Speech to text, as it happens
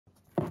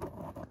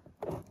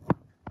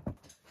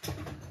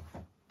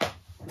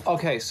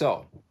Okay,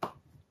 so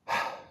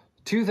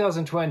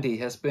 2020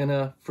 has been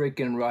a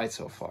freaking ride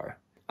so far.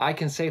 I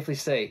can safely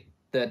say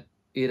that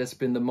it has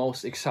been the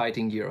most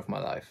exciting year of my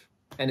life.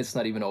 And it's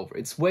not even over.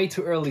 It's way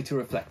too early to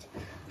reflect.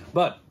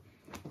 But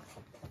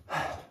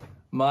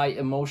my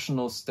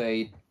emotional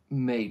state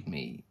made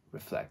me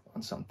reflect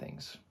on some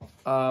things.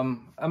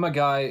 I'm a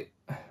guy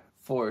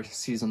for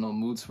seasonal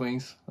mood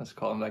swings. Let's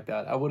call them like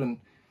that. I wouldn't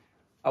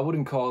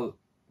call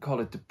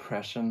it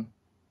depression,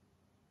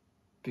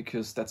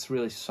 because that's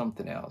really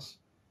something else.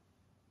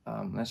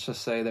 Let's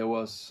just say there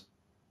was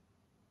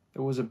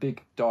a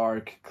big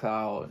dark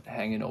cloud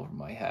hanging over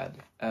my head,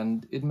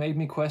 and it made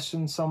me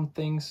question some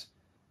things.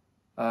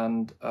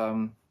 And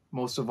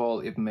most of all,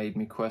 it made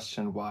me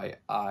question why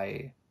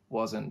I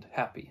wasn't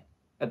happy.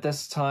 At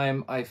this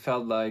time, I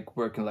felt like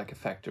working like a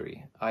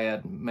factory. I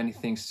had many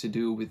things to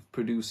do with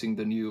producing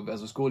the new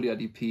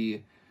Vesoscolia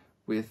EP,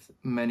 with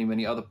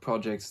many other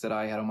projects that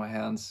I had on my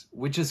hands,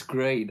 which is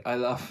great. I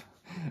love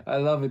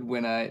it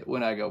when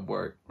I got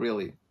work,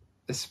 really,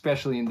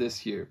 especially in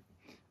this year.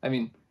 I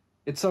mean,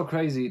 it's so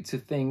crazy to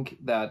think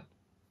that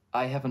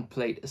I haven't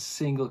played a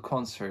single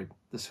concert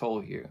this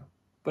whole year.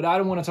 But I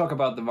don't want to talk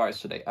about the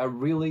virus today. I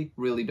really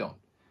don't.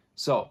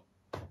 So,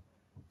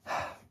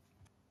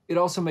 it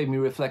also made me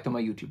reflect on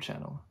my YouTube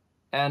channel.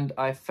 And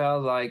I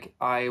felt like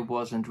I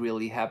wasn't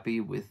really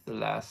happy with the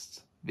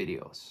last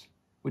videos.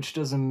 Which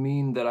doesn't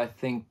mean that I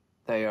think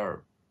they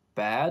are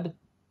bad,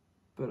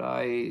 but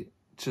I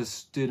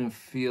just didn't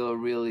feel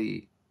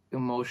really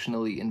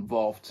emotionally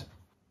involved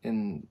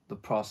in the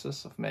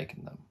process of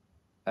making them.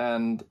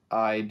 And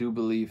I do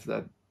believe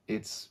that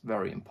it's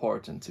very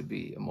important to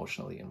be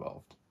emotionally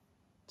involved,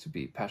 to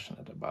be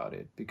passionate about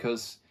it,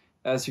 because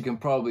as you can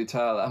probably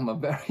tell, I'm a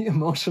very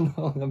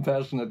emotional and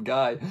passionate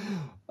guy.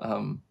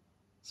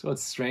 So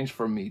it's strange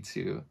for me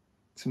to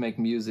make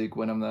music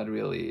when I'm not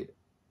really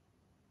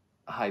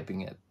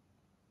hyping it.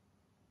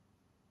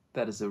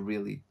 That is a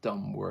really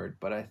dumb word,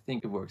 but I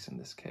think it works in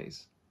this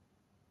case.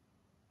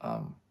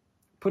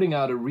 Putting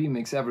out a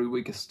remix every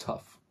week is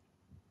tough.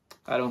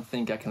 I don't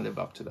think I can live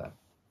up to that.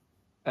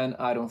 And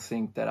I don't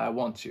think that I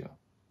want to.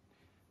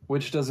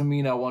 Which doesn't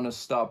mean I want to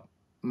stop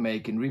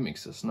making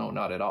remixes. No,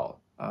 not at all.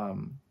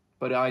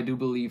 But I do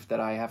believe that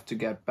I have to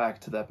get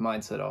back to that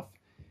mindset of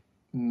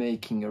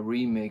making a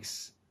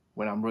remix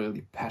when I'm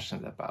really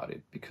passionate about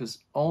it. Because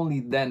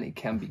only then it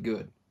can be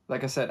good.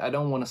 Like I said, I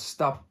don't want to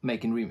stop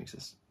making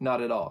remixes.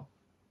 Not at all.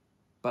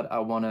 But I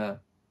want to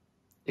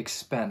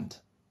expand.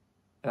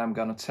 And I'm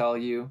going to tell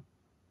you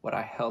what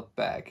I held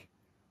back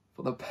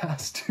for the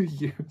past 2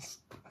 years.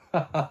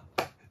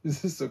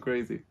 This is so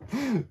crazy.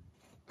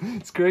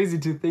 It's crazy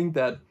to think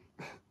that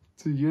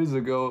 2 years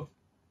ago,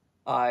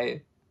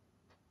 I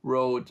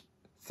wrote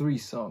 3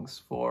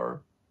 songs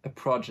for a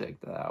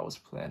project that I was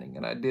planning,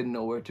 and I didn't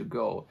know where to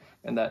go,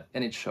 and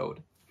it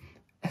showed.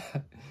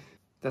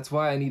 That's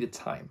why I needed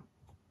time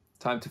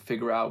to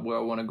figure out where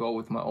I want to go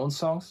with my own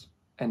songs,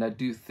 and I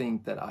do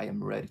think that I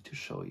am ready to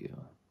show you.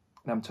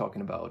 And I'm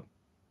talking about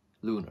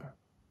LUNER.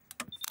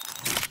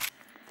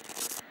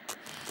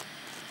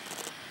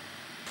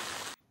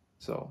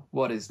 So,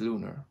 what is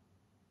LUNER?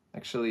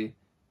 Actually,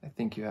 I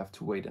think you have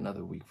to wait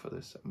another week for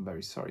this. I'm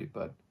very sorry,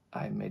 but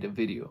I made a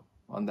video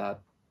on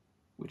that,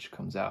 which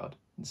comes out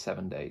in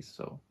 7 days,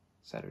 so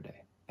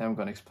Saturday. And I'm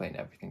gonna explain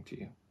everything to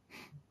you.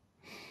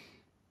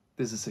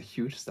 This is a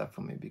huge step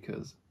for me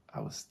because I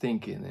was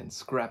thinking and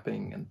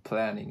scrapping and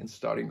planning and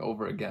starting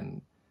over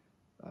again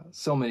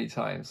so many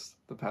times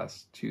the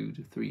past 2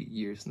 to 3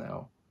 years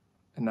now.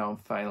 And now I'm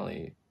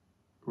finally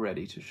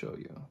ready to show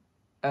you.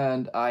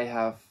 And I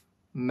have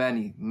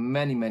many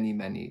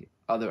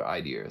other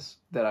ideas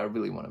that I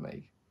really want to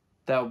make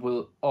that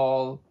will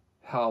all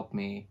help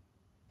me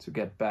to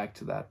get back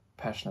to that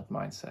passionate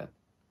mindset.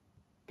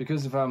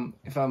 Because if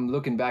I'm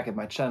looking back at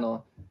my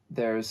channel,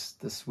 there's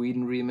the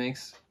Sweden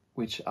remix,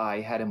 which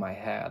I had in my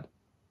head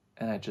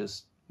and I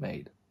just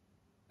made.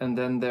 And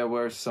then there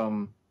were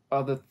some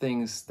other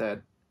things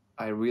that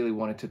I really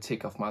wanted to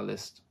tick off my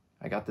list.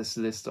 I got this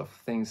list of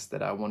things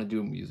that I want to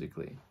do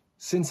musically.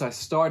 Since I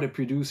started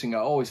producing, I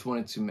always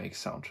wanted to make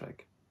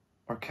soundtrack.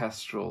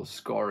 Orchestral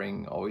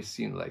scoring always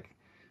seemed like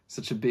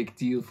such a big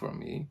deal for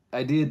me.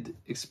 I did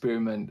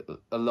experiment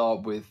a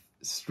lot with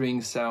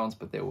string sounds,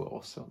 but they were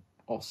also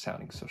all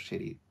sounding so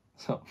shitty.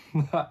 So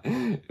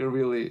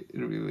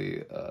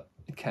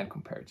it can't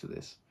compare to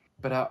this.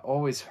 But I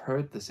always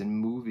heard this in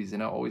movies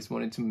and I always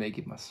wanted to make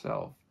it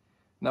myself.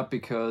 Not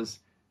because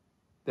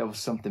there was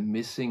something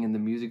missing in the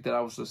music that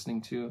I was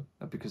listening to,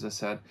 not because I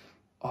said,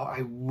 oh,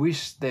 I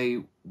wish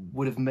they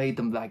would have made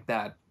them like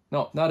that.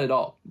 No, not at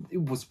all.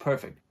 It was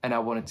perfect. And I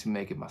wanted to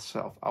make it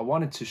myself. I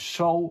wanted to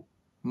show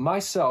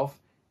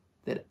myself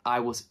that I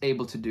was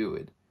able to do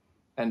it.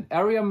 And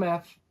Area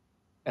Math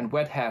and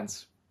Wet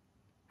Hands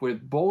were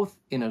both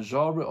in a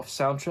genre of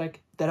soundtrack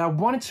that I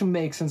wanted to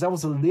make since I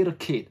was a little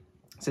kid.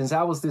 Since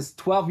I was this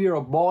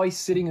 12-year-old boy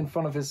sitting in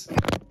front of his...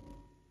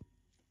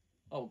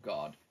 Oh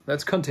God.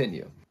 Let's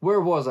continue.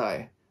 Where was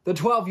I? The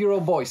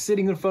 12-year-old boy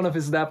sitting in front of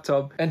his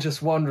laptop and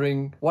just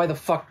wondering why the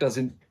fuck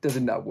doesn't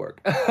that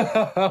work?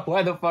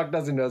 Why the fuck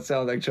doesn't that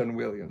sound like John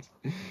Williams?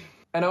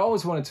 And I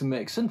always wanted to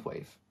make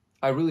synthwave.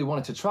 I really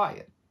wanted to try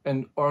it.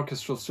 And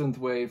orchestral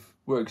synthwave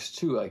works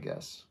too, I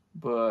guess.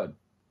 But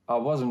I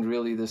wasn't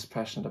really this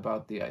passionate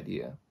about the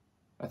idea.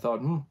 I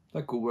thought,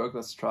 that could work,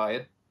 let's try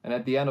it. And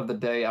at the end of the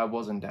day, I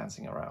wasn't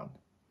dancing around.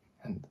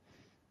 And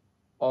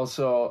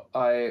also,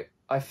 I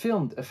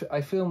actually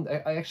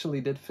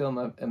did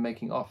film a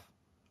making of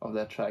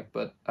that track,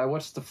 but I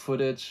watched the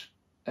footage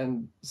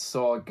and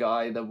saw a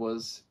guy that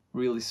was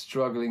really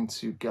struggling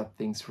to get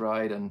things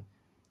right and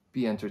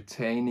be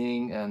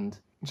entertaining and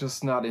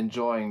just not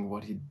enjoying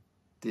what he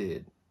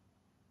did.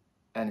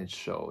 And it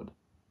showed.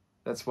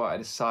 That's why I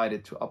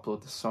decided to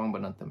upload the song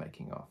but not the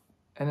making of.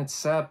 And it's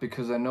sad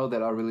because I know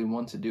that I really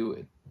want to do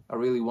it. I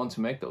really want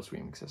to make those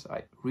remixes.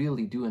 I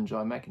really do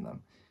enjoy making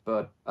them.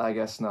 But I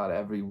guess not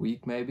every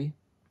week, maybe.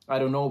 I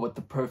don't know what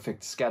the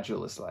perfect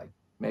schedule is like.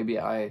 Maybe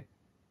I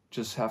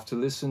just have to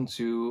listen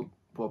to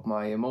what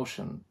my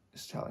emotion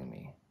is telling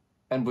me.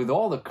 And with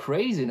all the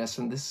craziness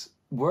in this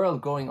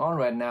world going on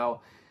right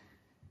now,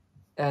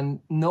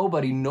 and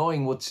nobody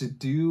knowing what to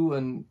do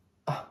and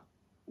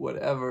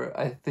whatever,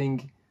 I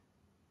think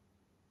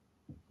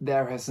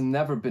there has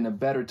never been a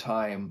better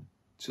time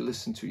to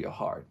listen to your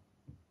heart.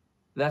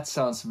 That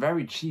sounds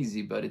very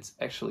cheesy, but it's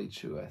actually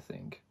true, I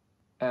think.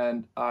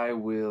 And I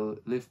will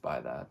live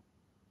by that.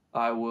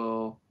 I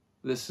will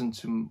listen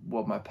to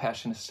what my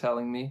passion is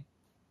telling me.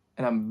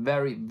 And I'm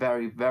very,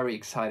 very, very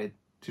excited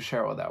to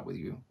share all that with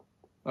you.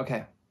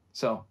 Okay,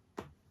 so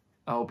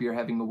I hope you're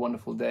having a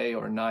wonderful day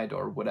or night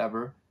or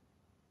whatever.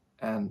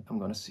 And I'm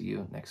gonna see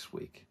you next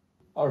week.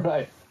 All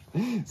right,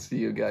 see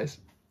you guys.